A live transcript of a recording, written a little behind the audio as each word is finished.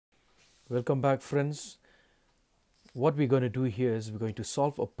Welcome back, friends. What we're going to do here is we're going to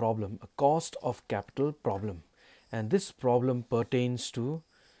solve a problem, a cost of capital problem. And this problem pertains to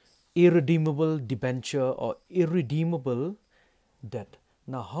irredeemable debenture or irredeemable debt.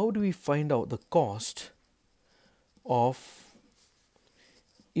 Now, how do we find out the cost of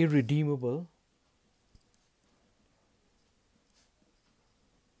irredeemable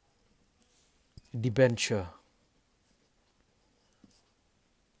debenture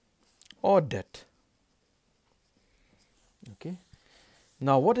or debt? Okay.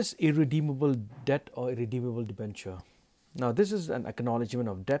 Now, what is irredeemable debt or irredeemable debenture? Now, this is an acknowledgement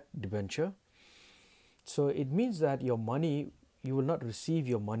of debt debenture. So, it means that your money, you will not receive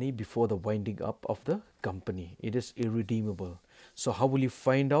your money before the winding up of the company. It is irredeemable. So, how will you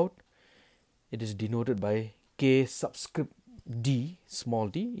find out? It is denoted by K subscript D, small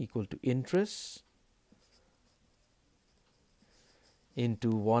d, equal to interest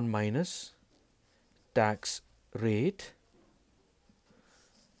into 1 minus tax rate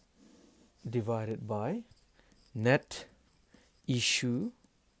divided by net issue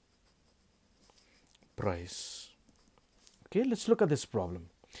price. Okay, let's look at this problem.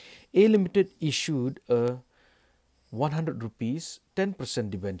 A Limited issued a 100 rupees 10%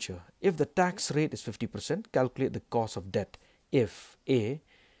 debenture. If the tax rate is 50%, calculate the cost of debt if A,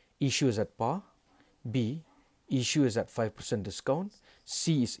 issue is at par, B, issue is at 5% discount,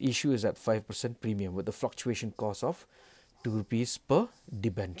 C is issue is at 5% premium with the fluctuation cost of 2 rupees per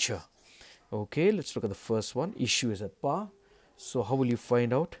debenture. Okay, let's look at the first one. Issue is at par. So how will you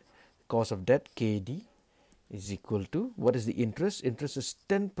find out? Cost of debt KD is equal to, what is the interest? Interest is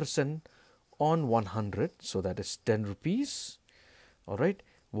 10% on 100. So that is 10 rupees. All right.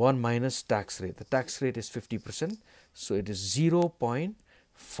 1 minus tax rate. The tax rate is 50%. So it is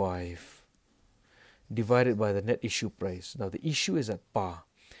 0.5 divided by the net issue price. Now the issue is at par.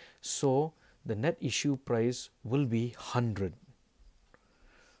 So the net issue price will be 100.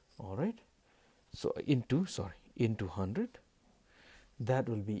 All right. So into 100, that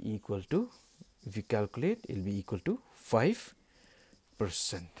will be equal to, if you calculate, it will be equal to 5%.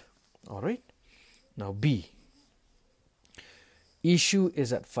 All right. Now B, issue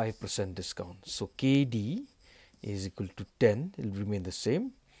is at 5% discount. So KD is equal to 10. It will remain the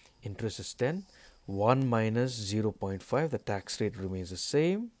same. Interest is 10. 1 minus 0.5. The tax rate remains the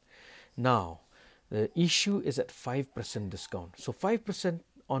same. Now the issue is at 5% discount. So 5%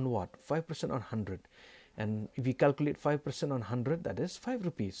 on what? 5% on 100. And if you calculate 5% on 100, that is 5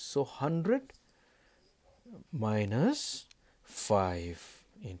 rupees. So 100 minus 5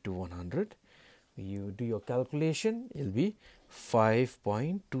 into 100. You do your calculation, it will be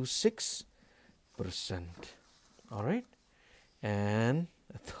 5.26%. All right. And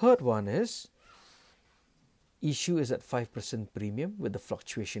the third one is issue is at 5% premium with the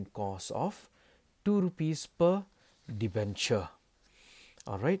fluctuation cost of 2 rupees per debenture.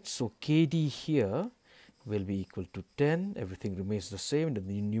 All right. So KD here will be equal to 10. Everything remains the same. The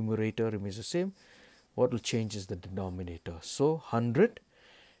numerator remains the same. What will change is the denominator. So 100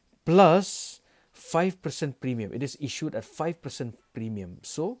 plus 5% premium. It is issued at 5% premium.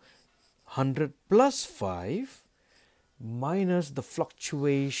 So 100 plus 5 minus the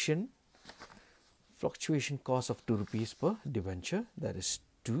fluctuation cost of 2 rupees per debenture. That is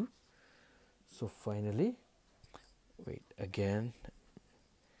 2. So finally, wait again.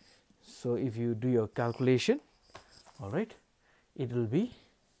 So if you do your calculation, all right, it will be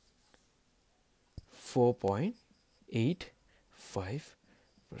 4.85%.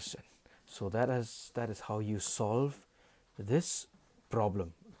 So that is how you solve this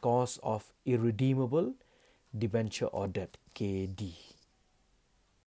problem, cost of irredeemable debenture or debt, KD.